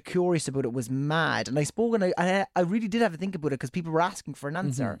curious about it was mad. And I spoke, and I really did have to think about it because people were asking for an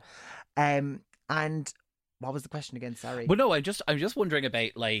answer. And What was the question again? Sorry. Well, no, I'm just wondering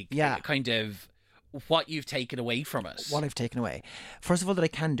about like Yeah. kind of what you've taken away from it. What I've taken away. First of all, that I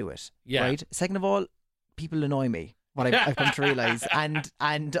can do it. Yeah. Right. Second of all, people annoy me. What I've come to realise,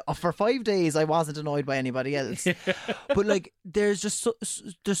 and for 5 days I wasn't annoyed by anybody else. But like, there's just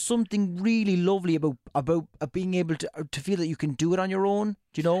there's something really lovely about being able to feel that you can do it on your own.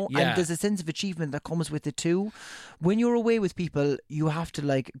 Do you know? Yeah. And there's a sense of achievement that comes with it too. When you're away with people, you have to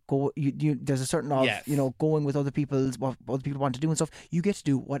like go. There's a certain of Yes. going with other people's what other people want to do and stuff. You get to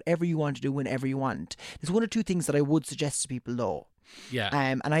do whatever you want to do whenever you want. There's one or two things that I would suggest to people though. Yeah.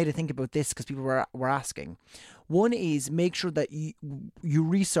 And I had to think about this because people were asking. One is make sure that you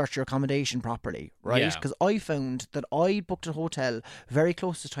research your accommodation properly, right? Yeah. Because I found that I booked a hotel very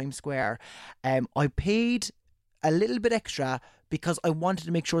close to Times Square. I paid a little bit extra because I wanted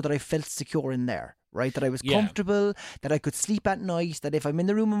to make sure that I felt secure in there. Right, that I was Yeah. comfortable, that I could sleep at night, that if I'm in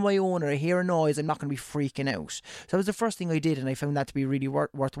the room on my own or I hear a noise, I'm not going to be freaking out. So that was the first thing I did, and I found that to be really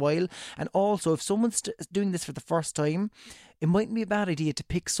worthwhile. And also, if someone's doing this for the first time, it mightn't be a bad idea to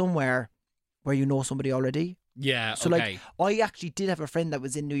pick somewhere where you know somebody already. Yeah. So okay. like, I actually did have a friend that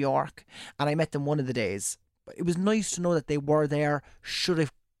was in New York, and I met them one of the days. But it was nice to know that they were there. Should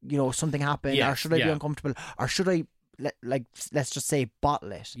if something happen, or Yes, should I be yeah. uncomfortable, or should I let's just say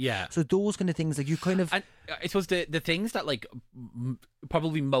bottle it? Yeah. So those kind of things, like you kind of. And I suppose the things that like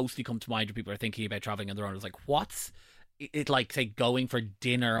probably mostly come to mind when people are thinking about traveling on their own is like, what's it like, say, going for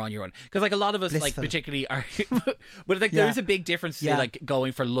dinner on your own? Because like a lot of us, like Blissful. particularly are, but like Yeah. there is a big difference to Yeah. like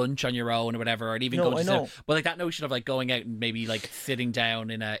going for lunch on your own or whatever, or even No, going I to know. but like that notion of like going out and maybe like sitting down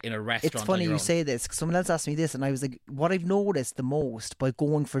in a restaurant. It's funny on your you own. say this, 'cause someone else asked me this, and I was like, what I've noticed the most by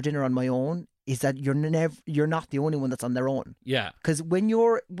going for dinner on my own is that you're not the only one that's on their own. Yeah. Because when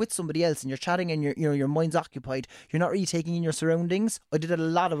you're with somebody else and you're chatting and your mind's occupied, you're not really taking in your surroundings. I did a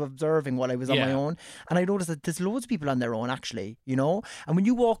lot of observing while I was on my Yeah. own, and I noticed that there's loads of people on their own actually, And when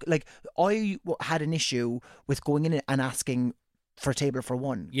you walk, like I had an issue with going in and asking for a table for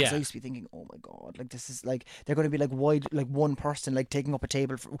one. Because Yeah. I used to be thinking, oh my God, like this is like, they're going to be like wide, like one person like taking up a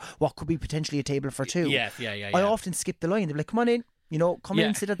table for what could be potentially a table for two. Yes. Yeah. I often skip the line. They're like, come on in. Come in Yeah.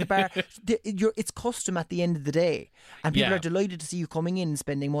 and sit at the bar. It's custom at the end of the day, and people Yeah. are delighted to see you coming in and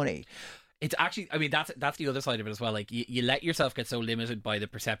spending money. It's actually, I mean, that's the other side of it as well. Like, you let yourself get so limited by the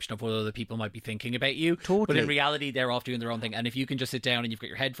perception of what other people might be thinking about you. But Totally. in reality, they're off doing their own thing. And if you can just sit down and you've got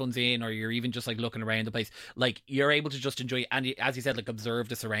your headphones in, or you're even just like looking around the place, like you're able to just enjoy, and as you said, like observe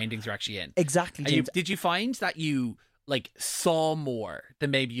the surroundings you're actually in. Exactly, And James. did you find that you like saw more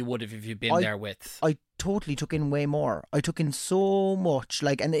than maybe you would have if you'd been there with? I totally took in way more. I took in so much,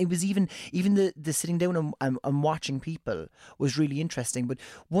 like, and it was even the sitting down and watching people was really interesting. But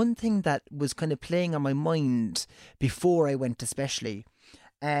one thing that was kind of playing on my mind before I went, especially,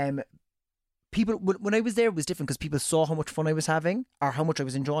 people when I was there, it was different because people saw how much fun I was having or how much I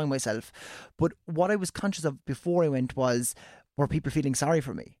was enjoying myself. But what I was conscious of before I went was, were people feeling sorry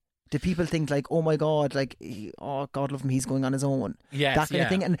for me? Did people think like, oh my God, like, oh God love him, he's going on his own? Yes, that kind yeah. of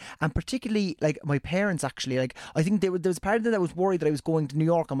thing. And particularly like my parents actually, like I think there was part of them that was worried that I was going to New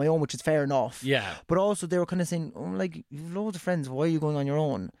York on my own, which is fair enough. Yeah. But also they were kind of saying, oh, like, you've loads of friends, why are you going on your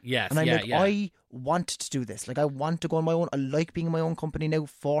own? Yes, And I'm yeah, like, yeah. I wanted to do this. Like, I want to go on my own. I like being in my own company now,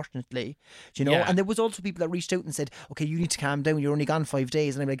 fortunately. Do you know? Yeah. And there was also people that reached out and said, okay, you need to calm down. You're only gone 5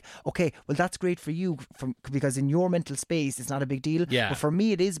 days. And I'm like, okay, well, that's great for you because in your mental space, it's not a big deal. Yeah. But for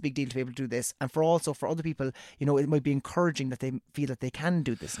me, it is a big deal to be able to do this. And for other people, it might be encouraging that they feel that they can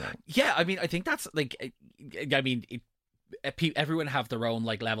do this now. Yeah, I mean, I think that's like, I mean, everyone have their own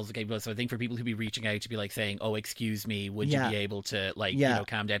like levels of capability. So I think for people who be reaching out to be like saying, "Oh, excuse me, would Yeah. you be able to like Yeah.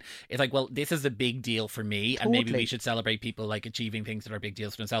 calm down?" It's like, well, this is a big deal for me, and maybe we Totally. should celebrate people like achieving things that are big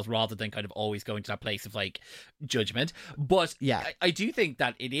deals for themselves, rather than kind of always going to that place of like judgment. But Yeah. I do think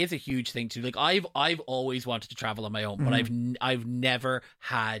that it is a huge thing to like. I've always wanted to travel on my own, but I've never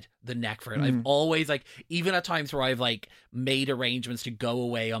had the neck for it. I've always like, even at times where I've like made arrangements to go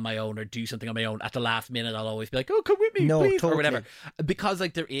away on my own or do something on my own, at the last minute I'll always be like, "Oh, come with me, No, please," or totally. whatever, because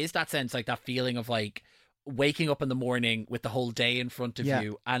like there is that sense, like that feeling of like waking up in the morning with the whole day in front of Yeah.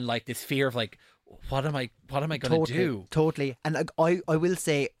 you, and like this fear of like, what am I going to do? Totally. And like, I will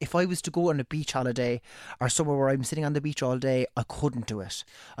say, if I was to go on a beach holiday or somewhere where I'm sitting on the beach all day, I couldn't do it.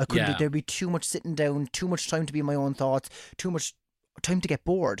 I couldn't. Yeah. There'd be too much sitting down, too much time to be in my own thoughts, too much time to get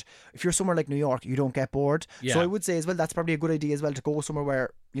bored. If you're somewhere like New York, you don't get bored. Yeah. So I would say as well, that's probably a good idea as well, to go somewhere where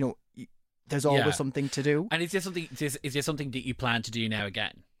there's always Yeah. something to do. And is this something that you plan to do now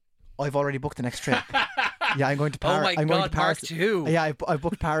again? I've already booked the next trip. Yeah, I'm going to Paris. Oh my I'm going God, to Paris Mark too. Yeah, I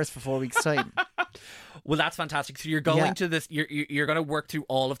booked Paris for 4 weeks' time. Well, that's fantastic. So you're going to this. You're going to work through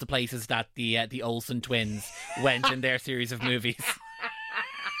all of the places that the Olsen twins went in their series of movies.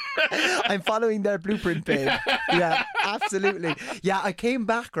 I'm following their blueprint, babe. Yeah, absolutely. Yeah, I came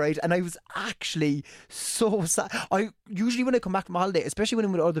back, right, and I was actually so sad. Usually when I come back from a holiday, especially when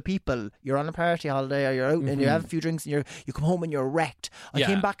I'm with other people, you're on a party holiday or you're out and you have a few drinks and you come home and you're wrecked. I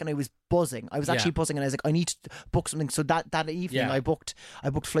came back and I was buzzing. I was actually buzzing, and I was like, I need to book something. So that evening, I booked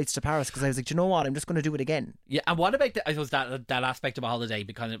flights to Paris because I was like, do you know what? I'm just going to do it again. Yeah. And what about I suppose that aspect of a holiday,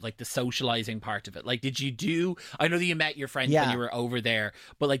 but kind of like the socializing part of it? Like, did you do? I know that you met your friends when you were over there,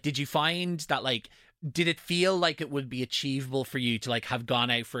 but like, did you find that like? Did it feel like it would be achievable for you to like have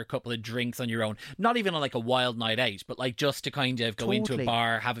gone out for a couple of drinks on your own? Not even on like a wild night out, but like just to kind of go into a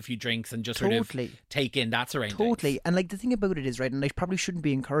bar, have a few drinks and just sort of take in that surrounding. Totally. And like the thing about it is, right, and I probably shouldn't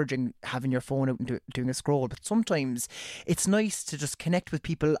be encouraging having your phone out and doing a scroll, but sometimes it's nice to just connect with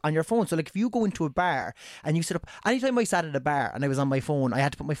people on your phone. So like if you go into a bar and you sit up, anytime I sat at a bar and I was on my phone, I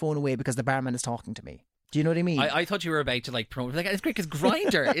had to put my phone away because the barman is talking to me. Do you know what I mean? I thought you were about to like promote. Like, it's great because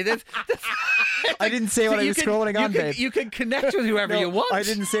Grindr. It is. I didn't say what I was scrolling on, babe. You can connect with whoever you want. I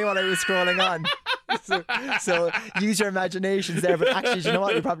didn't say what I was scrolling on. So use your imaginations there. But actually, you know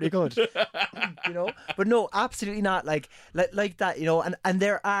what? You probably could. You know, but no, absolutely not. Like that. You know, and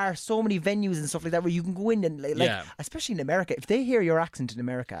there are so many venues and stuff like that where you can go in and like, especially in America, if they hear your accent in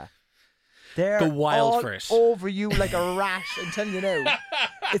America. They're wild all for it. Over you like a rash. I'm telling you now.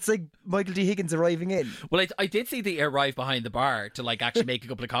 It's like Michael D. Higgins arriving in. Well, I did see that you arrived behind the bar to like actually make a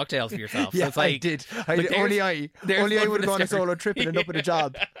couple of cocktails for yourself. Yeah, so it's like, I did. Only I would have gone a solo trip and ended up with a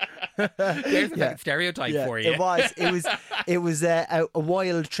job. There's the stereotype for you. It was a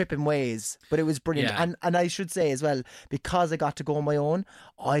wild trip in ways, but it was brilliant. Yeah. And I should say as well, because I got to go on my own,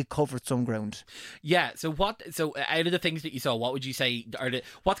 I covered some ground. Yeah. So out of the things that you saw, what would you say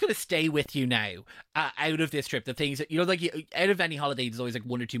what's going to stay with you now out of this trip? The things that like out of any holiday, there's always like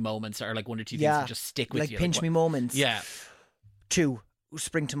one or two moments or like one or two things that just stick with you. Like pinch me moments. Yeah. Two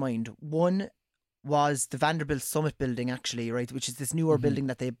spring to mind. One was the Vanderbilt Summit building, actually, right, which is this newer building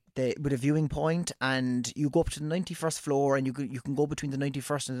that they with a viewing point, and you go up to the 91st floor and you can go between the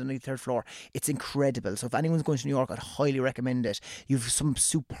 91st and the 93rd floor. It's incredible. So if anyone's going to New York, I'd highly recommend it. You've some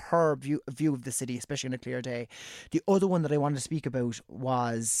superb view of the city, especially on a clear day. The other one that I wanted to speak about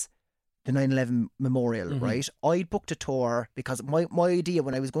was the 9/11 memorial, right? I booked a tour because my idea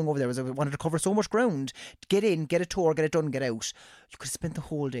when I was going over there was I wanted to cover so much ground, get in, get a tour, get it done, get out. You could have spent the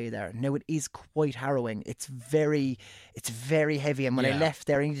whole day there. Now it is quite harrowing. It's very heavy, and when I left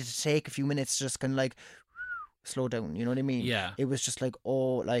there, I needed to take a few minutes to just kind of like slow down. You know what I mean? Yeah. It was just like,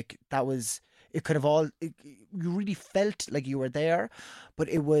 that was it. Kind of you really felt like you were there, but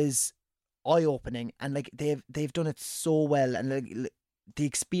it was eye opening, and like they've done it so well, and like. The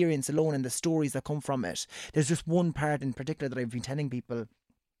experience alone and the stories that come from it. There's just one part in particular that I've been telling people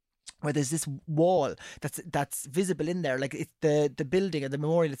where there's this wall that's visible in there, like it's the building or the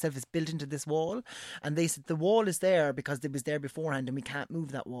memorial itself is built into this wall, and they said the wall is there because it was there beforehand and we can't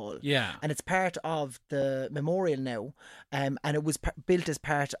move that wall. Yeah, and it's part of the memorial now, and it was built as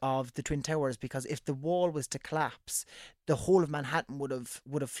part of the Twin Towers, because if the wall was to collapse, the whole of Manhattan would have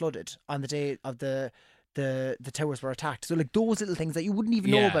flooded on the day of the towers were attacked. So like those little things that you wouldn't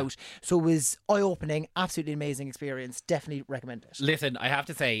even know about. So it was eye-opening, absolutely amazing experience. Definitely recommend it. Listen, I have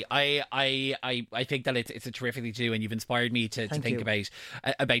to say, I think that it's a terrific thing to do, and you've inspired me to think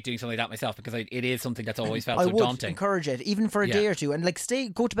about doing something like that myself, because it is something that's always felt so daunting. I would encourage it, even for a day or two, and like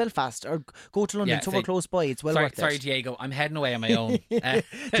go to Belfast or go to London, somewhere close by. It's well worth it. Sorry, Diego, I'm heading away on my own.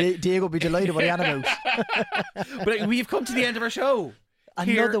 Diego will be delighted what I'm about. But we've come to the end of our show.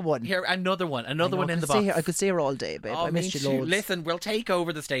 Another one in the box. I could stay here all day, babe. I missed you loads. Listen, we'll take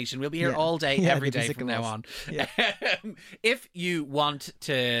over the station. We'll be here all day, every day from now on. Yeah. If you want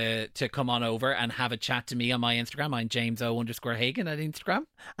to come on over and have a chat to me on my Instagram, I'm James_Hagan at Instagram.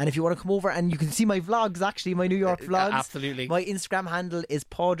 And if you want to come over and you can see my vlogs, actually, my New York vlogs. Absolutely. My Instagram handle is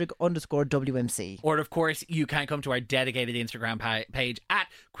Padraig_WMC. Or, of course, you can come to our dedicated Instagram page at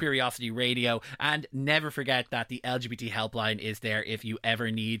Curiosity Radio. And never forget that the LGBT helpline is there if you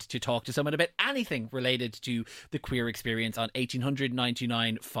ever need to talk to someone about anything related to the queer experience on 1800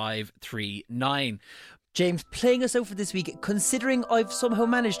 99 539. James, playing us out for this week, considering I've somehow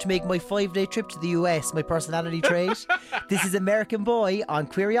managed to make my 5-day trip to the US my personality trait, this is American Boy on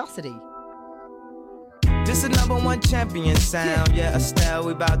Curiosity. This is #1 champion sound. Yeah, Estelle,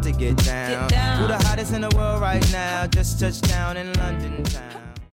 we about to get down. Who the hottest in the world right now? Just touched down in London town.